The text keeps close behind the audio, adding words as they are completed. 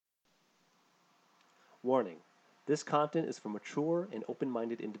Warning: this content is for mature and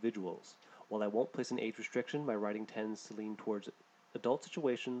open-minded individuals. While I won't place an age restriction, my writing tends to lean towards adult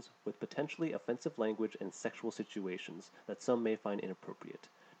situations with potentially offensive language and sexual situations that some may find inappropriate.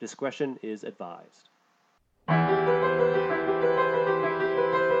 Discretion is advised.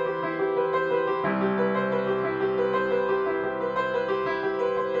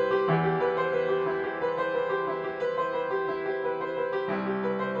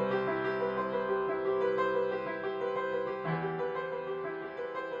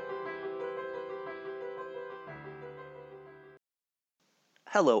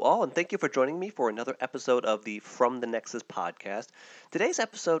 Hello, all, and thank you for joining me for another episode of the From the Nexus podcast. Today's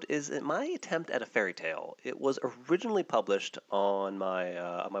episode is my attempt at a fairy tale. It was originally published on my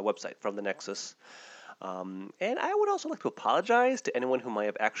website, From the Nexus. And I would also like to apologize to anyone who might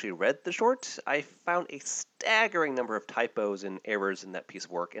have actually read the short. I found a staggering number of typos and errors in that piece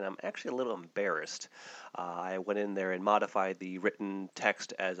of work, and I'm actually a little embarrassed. I went in there and modified the written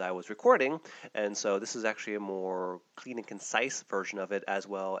text as I was recording, and so this is actually a more clean and concise version of it, as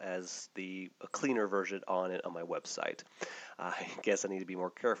well as a cleaner version on it on my website. I guess I need to be more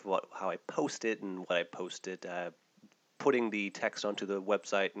careful about how I post it and what I post it. Putting the text onto the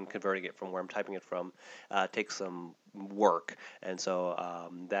website and converting it from where I'm typing it from takes some work, and so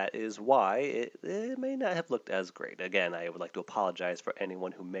that is why it may not have looked as great. Again, I would like to apologize for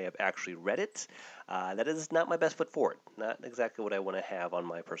anyone who may have actually read it. That is not my best foot forward, not exactly what I want to have on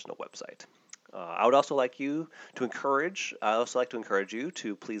my personal website. I would also like you to encourage. I also like to encourage you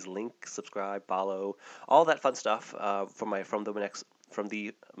to please link, subscribe, follow, all that fun stuff from the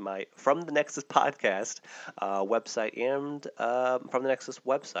Nexus podcast website and from the Nexus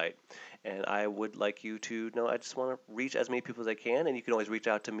website. And I would like you to know I just want to reach as many people as I can, and you can always reach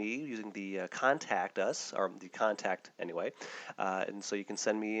out to me using the contact us, or the contact anyway. And so you can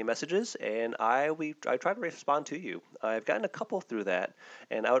send me messages, and I try to respond to you. I've gotten a couple through that,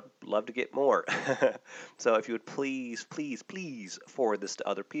 and I would love to get more. So if you would please forward this to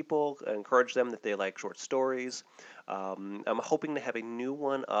other people, encourage them that they like short stories. I'm hoping to have a new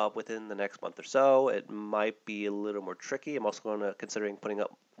one up within the next month or so. It might be a little more tricky. I'm also considering putting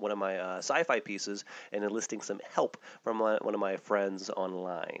up one of my sci-fi pieces and enlisting some help from one of my friends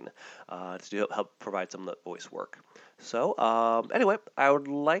online to help provide some of the voice work. So anyway, I would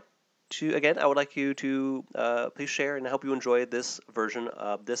like you to please share, and I hope you enjoy this version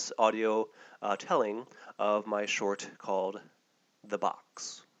of this audio telling of my short called The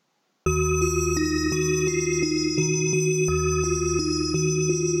Box.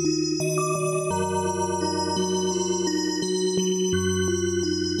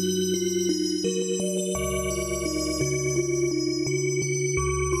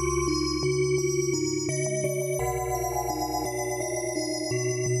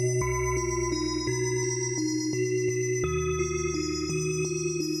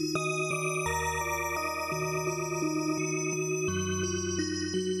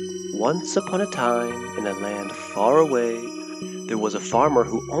 Once upon a time, in a land far away, there was a farmer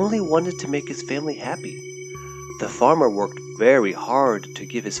who only wanted to make his family happy. The farmer worked very hard to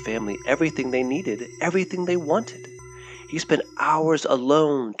give his family everything they needed, everything they wanted. He spent hours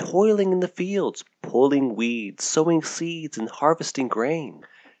alone, toiling in the fields, pulling weeds, sowing seeds, and harvesting grain.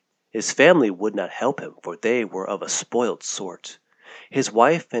 His family would not help him, for they were of a spoiled sort. His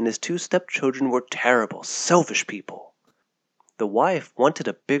wife and his two stepchildren were terrible, selfish people. The wife wanted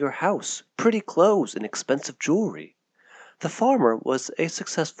a bigger house, pretty clothes, and expensive jewelry. The farmer was a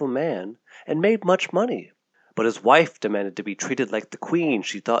successful man and made much money, but his wife demanded to be treated like the queen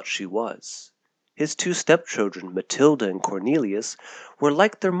she thought she was. His two stepchildren, Matilda and Cornelius, were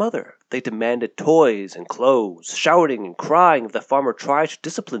like their mother. They demanded toys and clothes, shouting and crying if the farmer tried to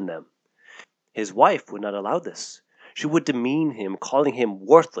discipline them. His wife would not allow this. She would demean him, calling him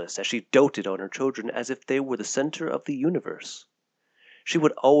worthless as she doted on her children as if they were the center of the universe. She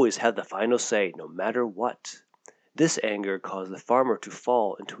would always have the final say, no matter what. This anger caused the farmer to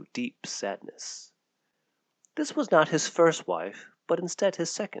fall into deep sadness. This was not his first wife, but instead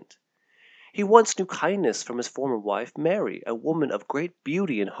his second. He once knew kindness from his former wife, Mary, a woman of great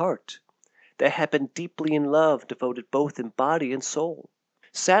beauty and heart. They had been deeply in love, devoted both in body and soul.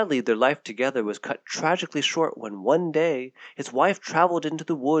 Sadly, their life together was cut tragically short when one day his wife traveled into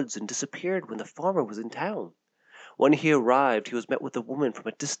the woods and disappeared when the farmer was in town. When he arrived, he was met with a woman from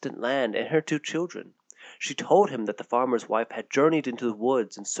a distant land and her two children. She told him that the farmer's wife had journeyed into the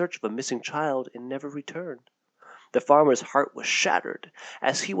woods in search of a missing child and never returned. The farmer's heart was shattered,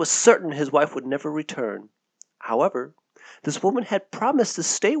 as he was certain his wife would never return. However, this woman had promised to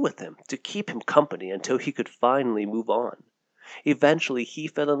stay with him, to keep him company until he could finally move on. Eventually he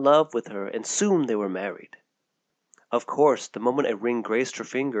fell in love with her, and soon they were married. Of course, the moment a ring graced her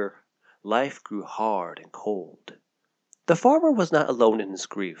finger, life grew hard and cold. The farmer was not alone in his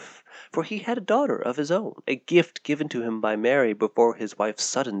grief, for he had a daughter of his own, a gift given to him by Mary before his wife's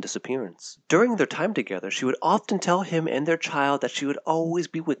sudden disappearance. During their time together she would often tell him and their child that she would always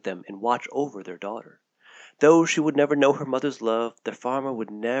be with them and watch over their daughter. Though she would never know her mother's love, the farmer would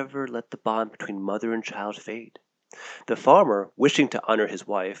never let the bond between mother and child fade. The farmer, wishing to honor his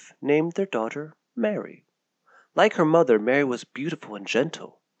wife, named their daughter Mary. Like her mother, Mary was beautiful and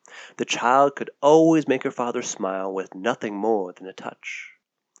gentle. The child could always make her father smile with nothing more than a touch.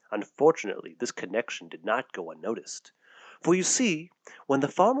 Unfortunately, this connection did not go unnoticed. For you see, when the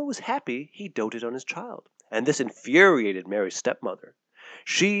farmer was happy, he doted on his child, and this infuriated Mary's stepmother.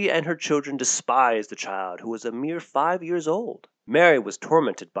 She and her children despised the child, who was a mere 5 years old. Mary was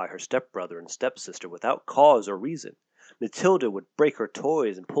tormented by her stepbrother and stepsister without cause or reason. Matilda would break her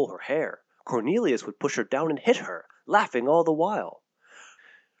toys and pull her hair. Cornelius would push her down and hit her, laughing all the while.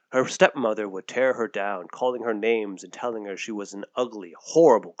 Her stepmother would tear her down, calling her names and telling her she was an ugly,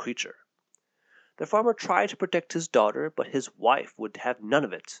 horrible creature. The farmer tried to protect his daughter, but his wife would have none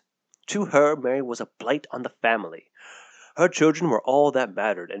of it. To her, Mary was a blight on the family. Her children were all that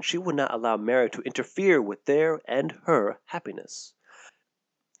mattered, and she would not allow Mary to interfere with their and her happiness.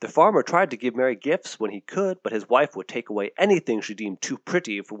 The farmer tried to give Mary gifts when he could, but his wife would take away anything she deemed too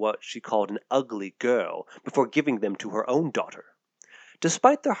pretty for what she called an ugly girl, before giving them to her own daughter.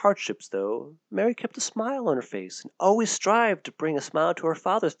 Despite their hardships, though, Mary kept a smile on her face and always strived to bring a smile to her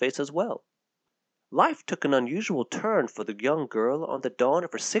father's face as well. Life took an unusual turn for the young girl on the dawn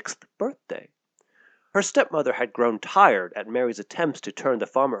of her 6th birthday. Her stepmother had grown tired at Mary's attempts to turn the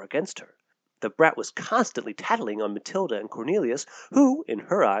farmer against her. The brat was constantly tattling on Matilda and Cornelius, who, in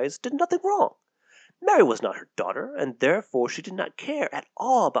her eyes, did nothing wrong. Mary was not her daughter, and therefore she did not care at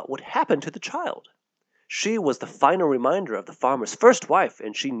all about what happened to the child. She was the final reminder of the farmer's first wife,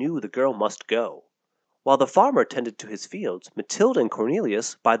 and she knew the girl must go. While the farmer tended to his fields, Matilda and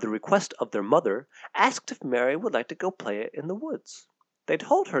Cornelius, by the request of their mother, asked if Mary would like to go play in the woods. They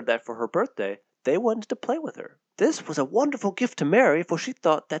told her that for her birthday they wanted to play with her. This was a wonderful gift to Mary, for she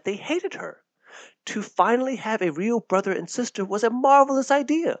thought that they hated her. To finally have a real brother and sister was a marvelous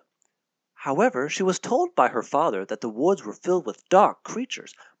idea. However, she was told by her father that the woods were filled with dark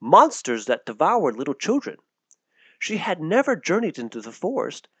creatures, monsters that devoured little children. She had never journeyed into the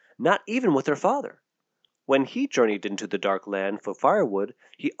forest, not even with her father. When he journeyed into the dark land for firewood,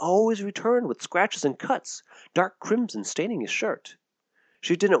 he always returned with scratches and cuts, dark crimson staining his shirt.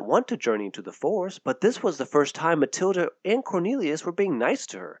 She didn't want to journey into the forest, but this was the first time Matilda and Cornelius were being nice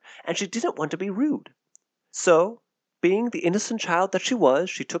to her, and she didn't want to be rude. So, being the innocent child that she was,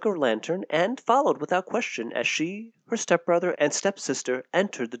 she took her lantern and followed without question as she, her stepbrother, and stepsister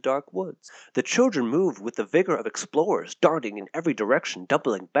entered the dark woods. The children moved with the vigor of explorers, darting in every direction,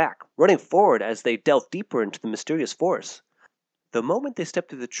 doubling back, running forward as they delved deeper into the mysterious forest. The moment they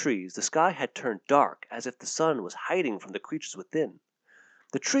stepped through the trees, the sky had turned dark, as if the sun was hiding from the creatures within.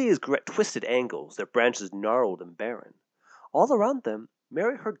 The trees grew at twisted angles, their branches gnarled and barren. All around them,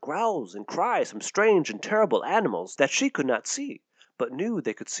 Mary heard growls and cries from strange and terrible animals that she could not see, but knew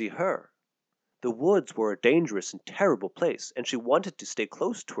they could see her. The woods were a dangerous and terrible place, and she wanted to stay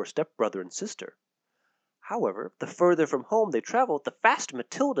close to her stepbrother and sister. However, the further from home they traveled, the faster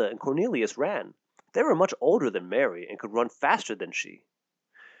Matilda and Cornelius ran. They were much older than Mary and could run faster than she.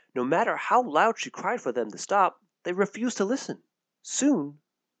 No matter how loud she cried for them to stop, they refused to listen. Soon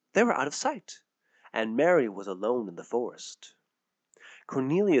they were out of sight, and Mary was alone in the forest.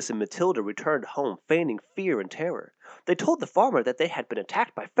 Cornelius and Matilda returned home feigning fear and terror. They told the farmer that they had been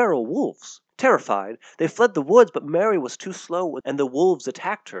attacked by feral wolves. Terrified, they fled the woods, but Mary was too slow and the wolves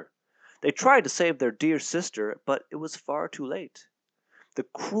attacked her. They tried to save their dear sister, but it was far too late. The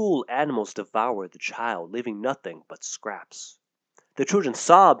cruel animals devoured the child, leaving nothing but scraps. The children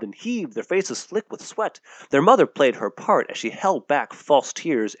sobbed and heaved, their faces slick with sweat. Their mother played her part as she held back false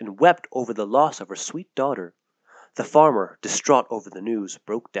tears and wept over the loss of her sweet daughter. The farmer, distraught over the news,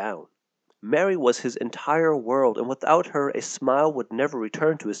 broke down. Mary was his entire world, and without her a smile would never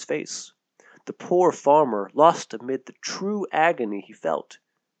return to his face. The poor farmer, lost amid the true agony he felt,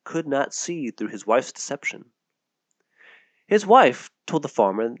 could not see through his wife's deception. His wife told the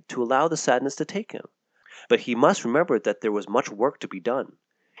farmer to allow the sadness to take him, but he must remember that there was much work to be done.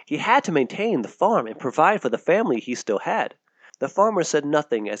 He had to maintain the farm and provide for the family he still had. The farmer said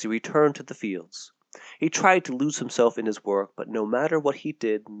nothing as he returned to the fields. He tried to lose himself in his work, but no matter what he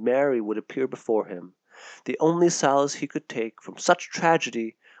did, Mary would appear before him. The only solace he could take from such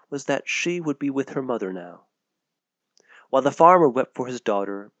tragedy was that she would be with her mother now. While the farmer wept for his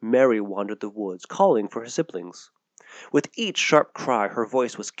daughter, Mary wandered the woods, calling for her siblings. With each sharp cry, her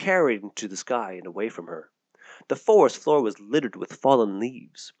voice was carried into the sky and away from her. The forest floor was littered with fallen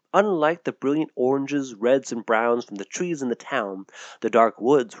leaves. Unlike the brilliant oranges, reds, and browns from the trees in the town, the dark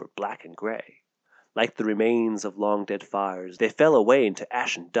woods were black and gray. Like the remains of long dead fires, they fell away into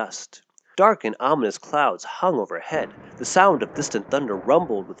ashen dust. Dark and ominous clouds hung overhead. The sound of distant thunder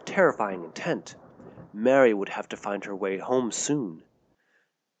rumbled with terrifying intent. Mary would have to find her way home soon.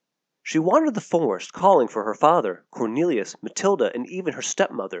 She wandered the forest, calling for her father, Cornelius, Matilda, and even her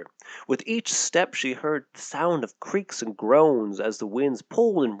stepmother. With each step she heard the sound of creaks and groans as the winds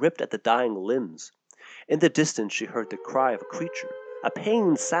pulled and ripped at the dying limbs. In the distance she heard the cry of a creature, a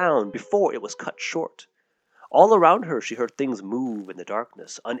pained sound before it was cut short. All around her she heard things move in the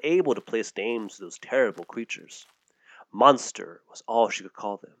darkness, unable to place names to those terrible creatures. Monster was all she could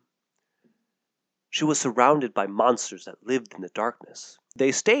call them. She was surrounded by monsters that lived in the darkness.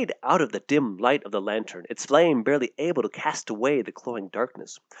 They stayed out of the dim light of the lantern, its flame barely able to cast away the glowing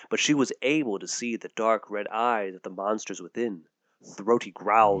darkness, but she was able to see the dark red eyes of the monsters within. Throaty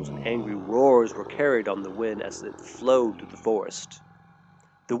growls and angry roars were carried on the wind as it flowed through the forest.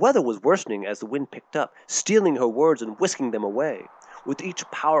 The weather was worsening as the wind picked up, stealing her words and whisking them away. With each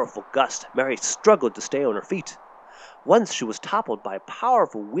powerful gust, Mary struggled to stay on her feet. Once she was toppled by a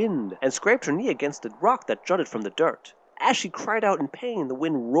powerful wind and scraped her knee against a rock that jutted from the dirt. As she cried out in pain, the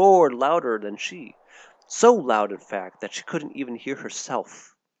wind roared louder than she. So loud, in fact, that she couldn't even hear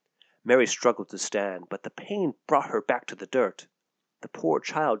herself. Mary struggled to stand, but the pain brought her back to the dirt. The poor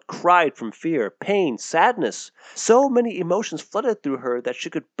child cried from fear, pain, sadness. So many emotions flooded through her that she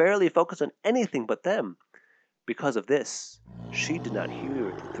could barely focus on anything but them. Because of this, she did not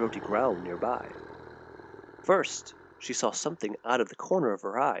hear the throaty growl nearby. First, she saw something out of the corner of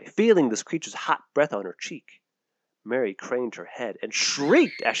her eye, feeling this creature's hot breath on her cheek. Mary craned her head and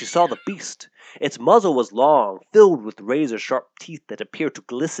shrieked as she saw the beast. Its muzzle was long, filled with razor-sharp teeth that appeared to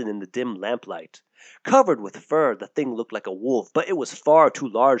glisten in the dim lamplight. Covered with fur, the thing looked like a wolf, but it was far too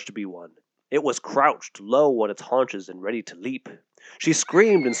large to be one. It was crouched low on its haunches and ready to leap. She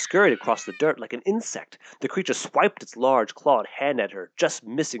screamed and scurried across the dirt like an insect. The creature swiped its large clawed hand at her, just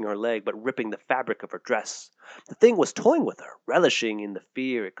missing her leg but ripping the fabric of her dress. The thing was toying with her, relishing in the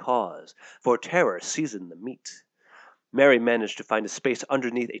fear it caused, for terror seasoned the meat. Mary managed to find a space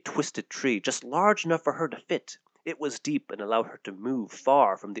underneath a twisted tree, just large enough for her to fit. It was deep and allowed her to move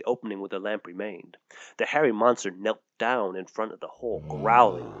far from the opening where the lamp remained. The hairy monster knelt down in front of the hole,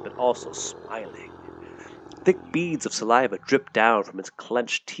 growling, but also smiling. Thick beads of saliva dripped down from its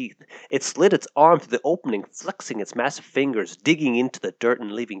clenched teeth. It slid its arm through the opening, flexing its massive fingers, digging into the dirt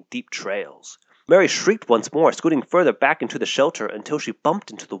and leaving deep trails. Mary shrieked once more, scooting further back into the shelter until she bumped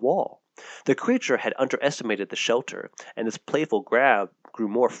into the wall. The creature had underestimated the shelter, and its playful grab grew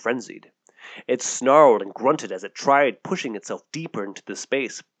more frenzied. It snarled and grunted as it tried pushing itself deeper into the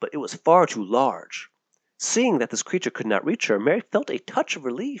space, but it was far too large. Seeing that this creature could not reach her, Mary felt a touch of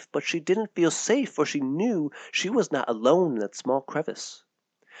relief, but she didn't feel safe, for she knew she was not alone in that small crevice.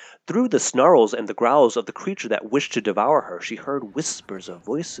 Through the snarls and the growls of the creature that wished to devour her, she heard whispers of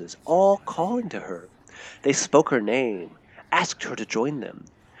voices, all calling to her. They spoke her name, asked her to join them.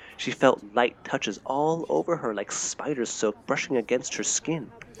 She felt light touches all over her like spider silk brushing against her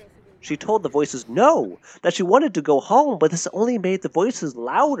skin. She told the voices no, that she wanted to go home, but this only made the voices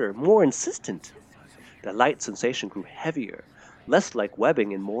louder, more insistent. The light sensation grew heavier, less like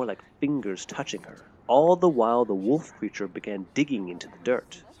webbing and more like fingers touching her. All the while the wolf creature began digging into the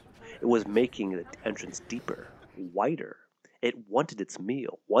dirt. It was making the entrance deeper, wider. It wanted its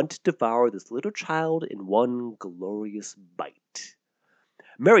meal, wanted to devour this little child in one glorious bite.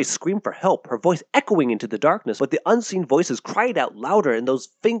 Mary screamed for help, her voice echoing into the darkness, but the unseen voices cried out louder, and those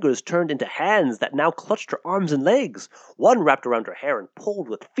fingers turned into hands that now clutched her arms and legs. One wrapped around her hair and pulled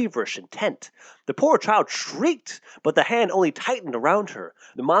with feverish intent. The poor child shrieked, but the hand only tightened around her.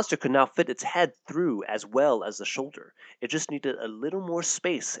 The monster could now fit its head through as well as the shoulder. It just needed a little more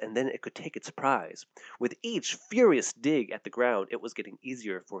space, and then it could take its prize. With each furious dig at the ground, it was getting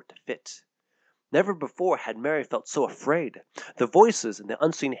easier for it to fit. Never before had Mary felt so afraid. The voices and the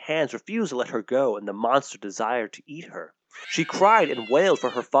unseen hands refused to let her go, and the monster desired to eat her. She cried and wailed for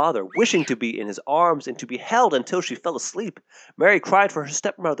her father, wishing to be in his arms and to be held until she fell asleep. Mary cried for her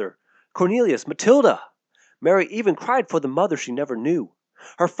stepmother, Cornelius, Matilda. Mary even cried for the mother she never knew.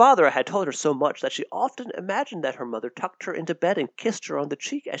 Her father had told her so much that she often imagined that her mother tucked her into bed and kissed her on the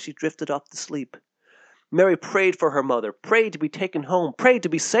cheek as she drifted off to sleep. Mary prayed for her mother, prayed to be taken home, prayed to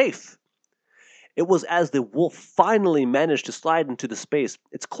be safe. It was as the wolf finally managed to slide into the space,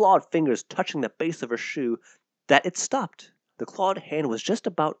 its clawed fingers touching the base of her shoe, that it stopped. The clawed hand was just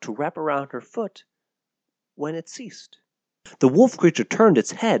about to wrap around her foot when it ceased. The wolf creature turned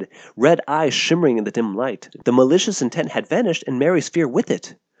its head, red eyes shimmering in the dim light. The malicious intent had vanished, and Mary's fear with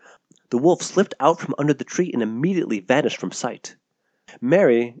it. The wolf slipped out from under the tree and immediately vanished from sight.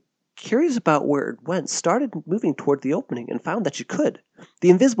 Mary, curious about where it went, started moving toward the opening and found that she could.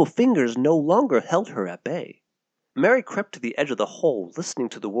 The invisible fingers no longer held her at bay. Mary crept to the edge of the hole, listening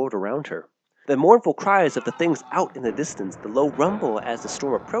to the world around her. The mournful cries of the things out in the distance, the low rumble as the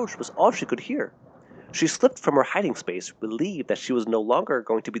storm approached, was all she could hear. She slipped from her hiding space, relieved that she was no longer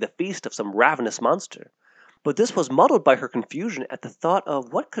going to be the feast of some ravenous monster. But this was muddled by her confusion at the thought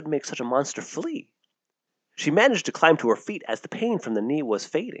of what could make such a monster flee. She managed to climb to her feet as the pain from the knee was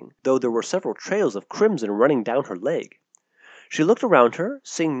fading, though there were several trails of crimson running down her leg. She looked around her,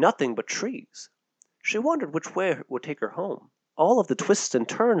 seeing nothing but trees. She wondered which way it would take her home. All of the twists and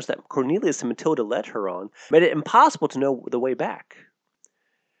turns that Cornelius and Matilda led her on made it impossible to know the way back.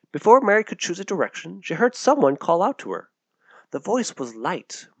 Before Mary could choose a direction, she heard someone call out to her. The voice was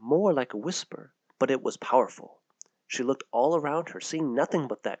light, more like a whisper, but it was powerful. She looked all around her, seeing nothing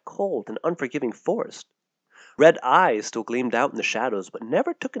but that cold and unforgiving forest. Red eyes still gleamed out in the shadows, but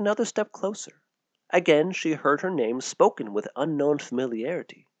never took another step closer. Again she heard her name spoken with unknown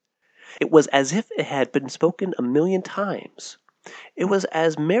familiarity. It was as if it had been spoken 1,000,000 times. It was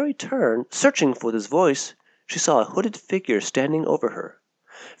as Mary turned, searching for this voice, she saw a hooded figure standing over her.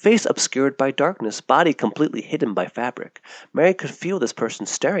 Face obscured by darkness, body completely hidden by fabric, Mary could feel this person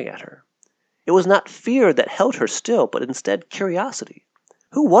staring at her. It was not fear that held her still, but instead curiosity.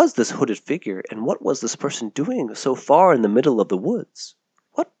 Who was this hooded figure, and what was this person doing so far in the middle of the woods?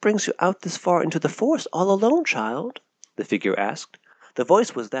 "What brings you out this far into the forest all alone, child?" the figure asked. The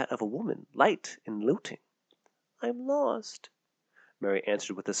voice was that of a woman, light and lilting. "I'm lost," Mary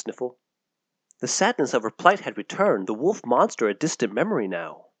answered with a sniffle. The sadness of her plight had returned, the wolf monster a distant memory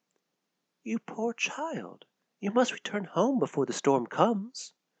now. "You poor child, you must return home before the storm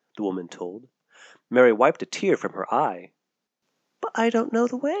comes," the woman told. Mary wiped a tear from her eye. "But I don't know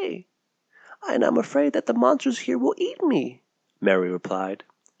the way, and I'm afraid that the monsters here will eat me," Mary replied.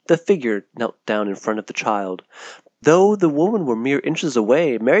 The figure knelt down in front of the child. Though the woman were mere inches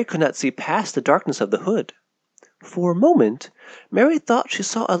away, Mary could not see past the darkness of the hood. For a moment, Mary thought she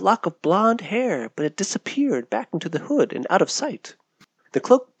saw a lock of blonde hair, but it disappeared back into the hood and out of sight. The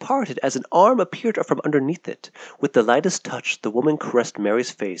cloak parted as an arm appeared from underneath it. With the lightest touch, the woman caressed Mary's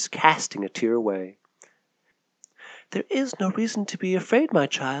face, casting a tear away. "There is no reason to be afraid, my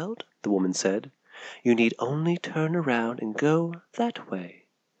child," the woman said. "You need only turn around and go that way."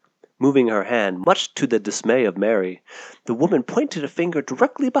 Moving her hand, much to the dismay of Mary, the woman pointed a finger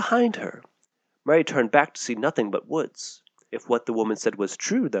directly behind her. Mary turned back to see nothing but woods. If what the woman said was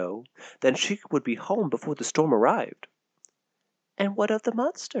true, though, then she would be home before the storm arrived. "And what of the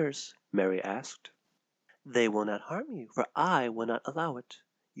monsters?" Mary asked. "They will not harm you, for I will not allow it.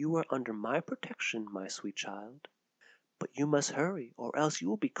 You are under my protection, my sweet child. But you must hurry, or else you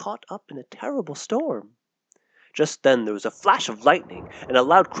will be caught up in a terrible storm." Just then there was a flash of lightning and a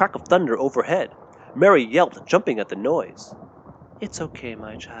loud crack of thunder overhead. Mary yelped, jumping at the noise. "It's okay,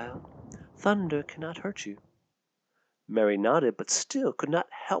 my child. Thunder cannot hurt you." Mary nodded, but still could not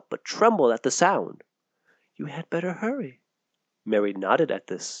help but tremble at the sound. "You had better hurry." Mary nodded at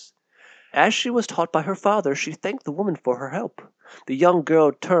this. As she was taught by her father, she thanked the woman for her help. The young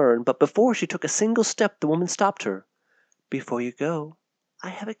girl turned, but before she took a single step the woman stopped her. "Before you go, I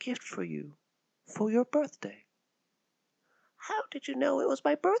have a gift for you, for your birthday." "How did you know it was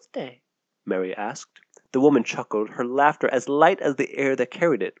my birthday?" Mary asked. The woman chuckled, her laughter as light as the air that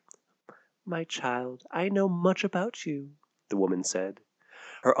carried it. "My child, I know much about you," the woman said.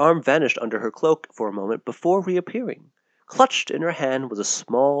 Her arm vanished under her cloak for a moment before reappearing. Clutched in her hand was a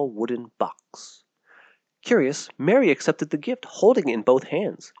small wooden box. Curious, Mary accepted the gift, holding it in both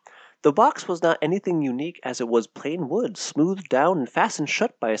hands. The box was not anything unique, as it was plain wood, smoothed down and fastened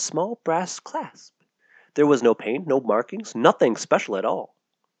shut by a small brass clasp. There was no paint, no markings, nothing special at all.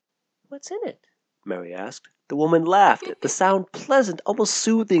 "What's in it?" Mary asked. The woman laughed, the sound pleasant, almost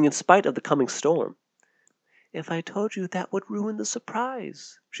soothing in spite of the coming storm. "If I told you, that would ruin the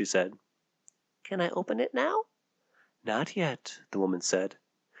surprise," she said. "Can I open it now?" "Not yet," the woman said.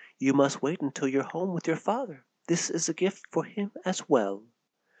 "You must wait until you're home with your father. This is a gift for him as well."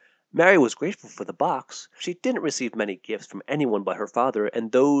 Mary was grateful for the box. She didn't receive many gifts from anyone but her father,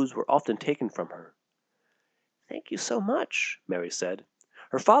 and those were often taken from her. "Thank you so much," Mary said.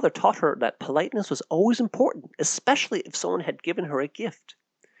 Her father taught her that politeness was always important, especially if someone had given her a gift.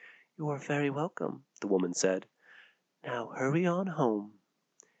 "You are very welcome," the woman said. "Now hurry on home."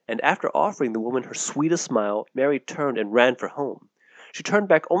 and after offering the woman her sweetest smile, Mary turned and ran for home. She turned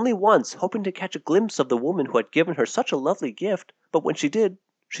back only once, hoping to catch a glimpse of the woman who had given her such a lovely gift, but when she did,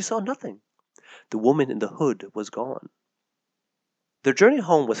 she saw nothing. The woman in the hood was gone. Their journey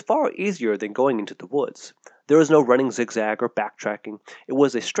home was far easier than going into the woods. There was no running zigzag or backtracking. It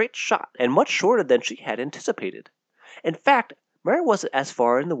was a straight shot, and much shorter than she had anticipated. In fact, Mary wasn't as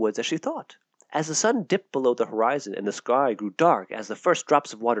far in the woods as she thought. As the sun dipped below the horizon and the sky grew dark as the first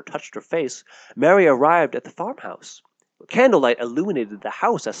drops of water touched her face, Mary arrived at the farmhouse. Candlelight illuminated the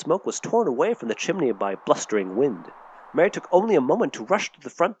house as smoke was torn away from the chimney by a blustering wind. Mary took only a moment to rush to the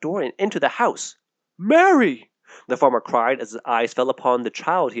front door and into the house. "Mary!" the farmer cried as his eyes fell upon the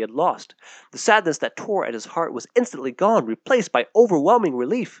child he had lost. The sadness that tore at his heart was instantly gone, replaced by overwhelming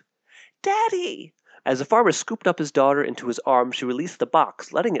relief. "Daddy!" As the farmer scooped up his daughter into his arms, she released the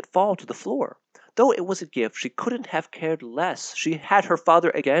box, letting it fall to the floor. Though it was a gift, she couldn't have cared less. She had her father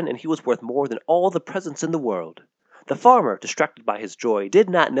again, and he was worth more than all the presents in the world. The farmer, distracted by his joy, did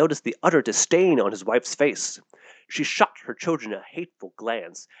not notice the utter disdain on his wife's face. She shot her children a hateful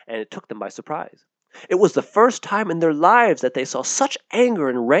glance, and it took them by surprise. It was the first time in their lives that they saw such anger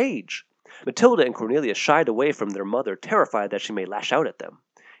and rage. Matilda and Cornelius shied away from their mother, terrified that she may lash out at them.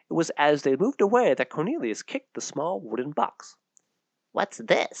 It was as they moved away that Cornelius kicked the small wooden box. "What's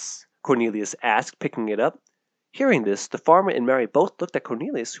this?" Cornelius asked, picking it up. Hearing this, the farmer and Mary both looked at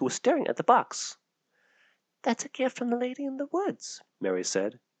Cornelius, who was staring at the box. "That's a gift from the lady in the woods," Mary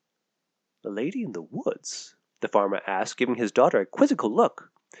said. "The lady in the woods?" the farmer asked, giving his daughter a quizzical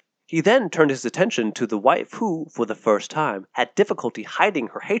look. He then turned his attention to the wife who, for the first time, had difficulty hiding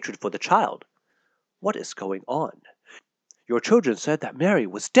her hatred for the child. "What is going on? Your children said that Mary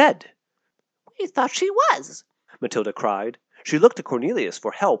was dead." "We thought she was," Matilda cried. She looked to Cornelius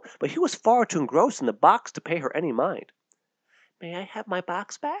for help, but he was far too engrossed in the box to pay her any mind. "May I have my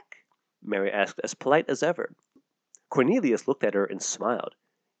box back?" Mary asked, as polite as ever. Cornelius looked at her and smiled.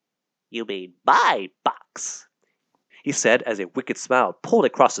 "You mean my box," he said as a wicked smile pulled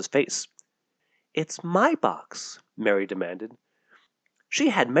across his face. "It's my box," Mary demanded. She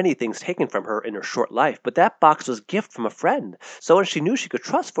had many things taken from her in her short life, but that box was a gift from a friend, someone she knew she could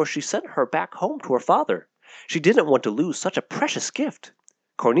trust, for she sent her back home to her father. She didn't want to lose such a precious gift.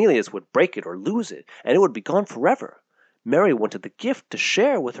 Cornelius would break it or lose it, and it would be gone forever. Mary wanted the gift to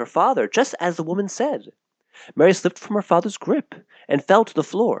share with her father, just as the woman said. Mary slipped from her father's grip and fell to the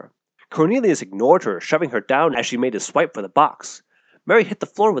floor. Cornelius ignored her, shoving her down as she made a swipe for the box. Mary hit the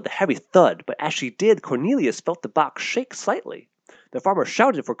floor with a heavy thud, but as she did, Cornelius felt the box shake slightly. The farmer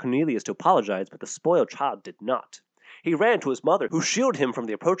shouted for Cornelius to apologize, but the spoiled child did not. He ran to his mother, who shielded him from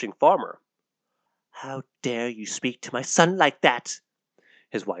the approaching farmer. "How dare you speak to my son like that?"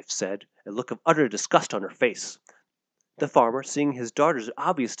 his wife said, a look of utter disgust on her face. The farmer, seeing his daughter's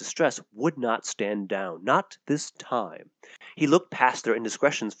obvious distress, would not stand down, not this time. He looked past their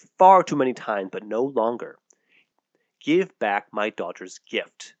indiscretions far too many times, but no longer. "Give back my daughter's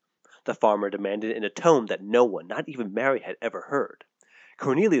gift," the farmer demanded in a tone that no one, not even Mary, had ever heard.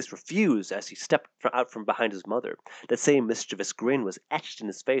 Cornelius refused as he stepped out from behind his mother. That same mischievous grin was etched in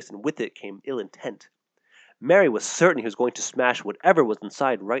his face, and with it came ill intent. Mary was certain he was going to smash whatever was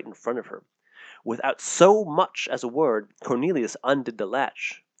inside right in front of her. Without so much as a word, Cornelius undid the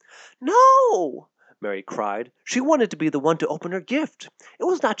latch. "No!" Mary cried. She wanted to be the one to open her gift. It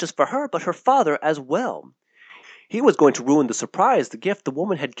was not just for her, but her father as well. He was going to ruin the surprise the gift the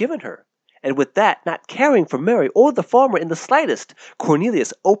woman had given her. And with that, not caring for Mary or the farmer in the slightest,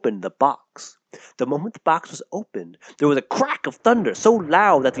 Cornelius opened the box. The moment the box was opened, there was a crack of thunder so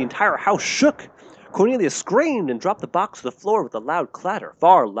loud that the entire house shook. Cornelius screamed and dropped the box to the floor with a loud clatter,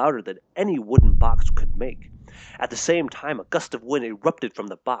 far louder than any wooden box could make. At the same time, a gust of wind erupted from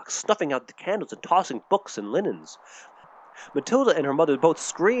the box, snuffing out the candles and tossing books and linens. Matilda and her mother both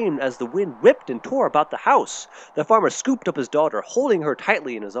screamed as the wind whipped and tore about the house. The farmer scooped up his daughter, holding her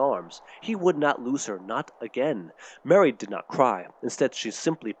tightly in his arms. He would not lose her, not again. Mary did not cry. Instead, she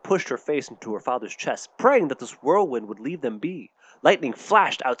simply pushed her face into her father's chest, praying that this whirlwind would leave them be. Lightning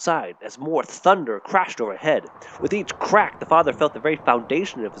flashed outside as more thunder crashed overhead. With each crack, the father felt the very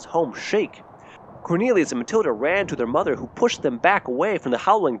foundation of his home shake. Cornelius and Matilda ran to their mother, who pushed them back away from the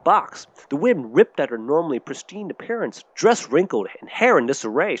howling box. The wind ripped at her normally pristine appearance. Dress wrinkled and hair in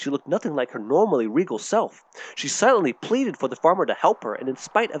disarray, she looked nothing like her normally regal self. She silently pleaded for the farmer to help her, and in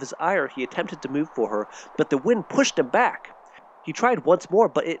spite of his ire, he attempted to move for her, but the wind pushed him back. He tried once more,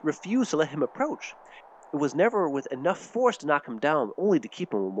 but it refused to let him approach. It was never with enough force to knock him down, only to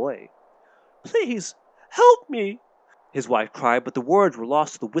keep him away. "Please, help me," his wife cried, but the words were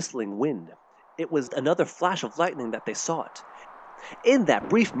lost to the whistling wind. It was another flash of lightning that they sought. In that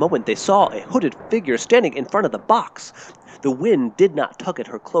brief moment they saw a hooded figure standing in front of the box. The wind did not tug at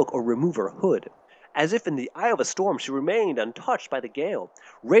her cloak or remove her hood. As if in the eye of a storm, she remained untouched by the gale.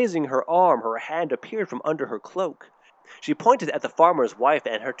 Raising her arm, her hand appeared from under her cloak. She pointed at the farmer's wife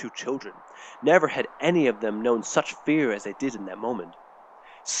and her 2 children. Never had any of them known such fear as they did in that moment.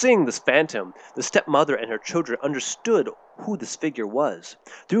 Seeing this phantom, the stepmother and her children understood who this figure was.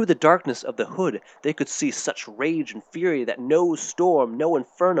 Through the darkness of the hood they could see such rage and fury that no storm, no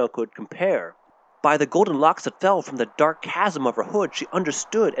inferno could compare. By the golden locks that fell from the dark chasm of her hood she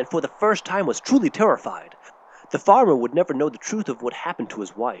understood, and for the first time was truly terrified. The farmer would never know the truth of what happened to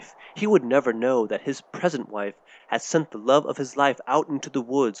his wife. He would never know that his present wife had sent the love of his life out into the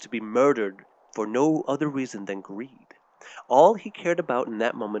woods to be murdered for no other reason than greed. All he cared about in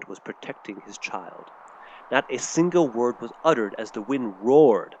that moment was protecting his child. Not a single word was uttered as the wind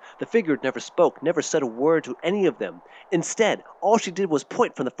roared. The figure never spoke, never said a word to any of them. Instead, all she did was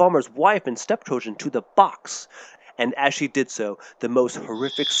point from the farmer's wife and stepchildren to the box. And as she did so, the most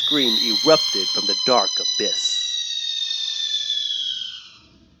horrific scream erupted from the dark abyss.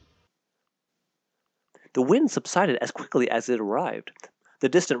 The wind subsided as quickly as it arrived, the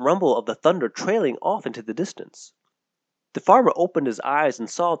distant rumble of the thunder trailing off into the distance. The farmer opened his eyes and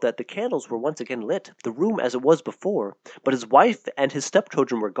saw that the candles were once again lit, the room as it was before, but his wife and his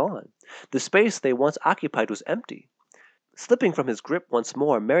stepchildren were gone. The space they once occupied was empty. Slipping from his grip once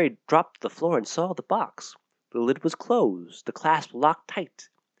more, Mary dropped to the floor and saw the box. The lid was closed, the clasp locked tight.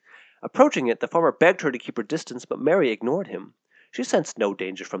 Approaching it, the farmer begged her to keep her distance, but Mary ignored him. She sensed no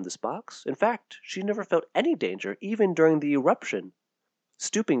danger from this box. In fact, she never felt any danger, even during the eruption.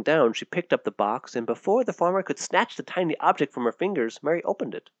 Stooping down, she picked up the box, and before the farmer could snatch the tiny object from her fingers, Mary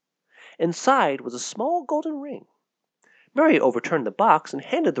opened it. Inside was a small golden ring. Mary overturned the box and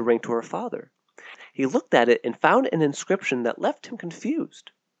handed the ring to her father. He looked at it and found an inscription that left him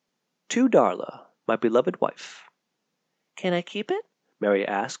confused. To Darla, my beloved wife. Can I keep it? Mary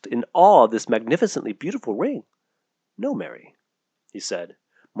asked, in awe of this magnificently beautiful ring. No, Mary, he said,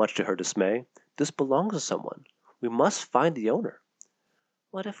 much to her dismay. This belongs to someone. We must find the owner.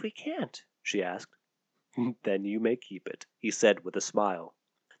 What if we can't? She asked. Then you may keep it, he said with a smile.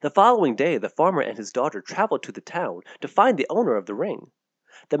 The following day the farmer and his daughter traveled to the town to find the owner of the ring.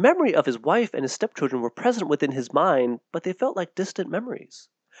 The memory of his wife and his stepchildren were present within his mind, but they felt like distant memories.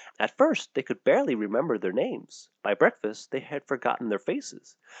 At first they could barely remember their names. By breakfast they had forgotten their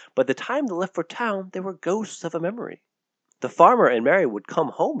faces. By the time they left for town they were ghosts of a memory. The farmer and Mary would come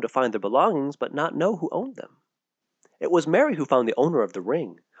home to find their belongings, but not know who owned them. It was Mary who found the owner of the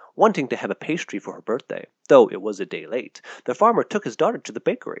ring. Wanting to have a pastry for her birthday, though it was a day late, the farmer took his daughter to the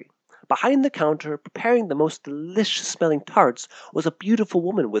bakery. Behind the counter, preparing the most delicious-smelling tarts, was a beautiful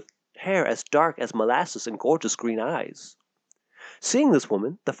woman with hair as dark as molasses and gorgeous green eyes. Seeing this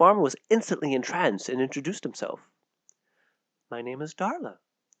woman, the farmer was instantly entranced and introduced himself. My name is Darla,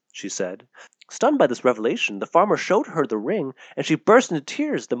 she said. Stunned by this revelation, the farmer showed her the ring, and she burst into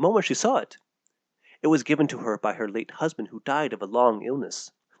tears the moment she saw it. It was given to her by her late husband, who died of a long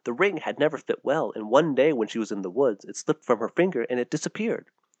illness. The ring had never fit well, and one day when she was in the woods, it slipped from her finger and it disappeared.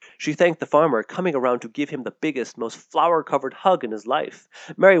 She thanked the farmer, coming around to give him the biggest, most flower-covered hug in his life.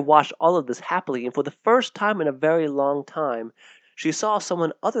 Mary watched all of this happily, and for the first time in a very long time, she saw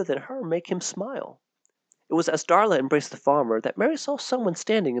someone other than her make him smile. It was as Darla embraced the farmer that Mary saw someone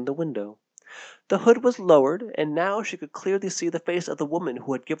standing in the window. The hood was lowered, and now she could clearly see the face of the woman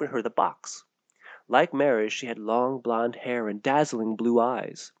who had given her the box. Like Mary, she had long blonde hair and dazzling blue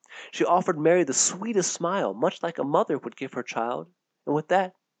eyes. She offered Mary the sweetest smile, much like a mother would give her child, and with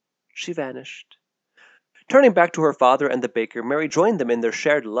that, she vanished. Turning back to her father and the baker, Mary joined them in their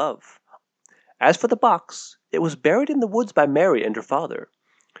shared love. As for the box, it was buried in the woods by Mary and her father.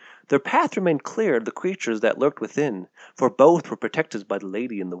 Their path remained clear of the creatures that lurked within, for both were protected by the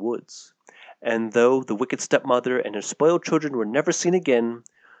lady in the woods. And though the wicked stepmother and her spoiled children were never seen again,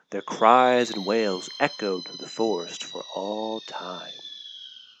 their cries and wails echoed through the forest for all time.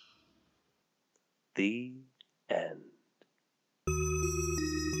 The end.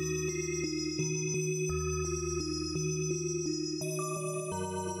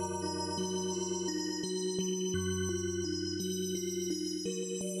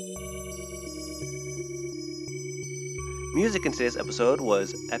 Music in today's episode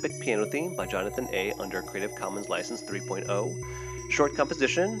was Epic Piano Theme by Jonathan A. under Creative Commons License 3.0. Short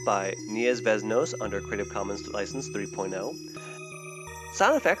composition by Nies Vesnos under Creative Commons License 3.0.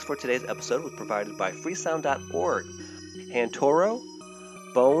 Sound effects for today's episode were provided by freesound.org. Hantoro,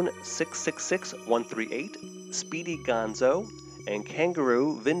 Bone 666138, Speedy Gonzo, and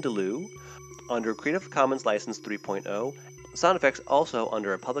Kangaroo Vindaloo under Creative Commons License 3.0, Sound effects also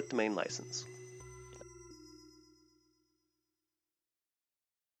under a public domain license.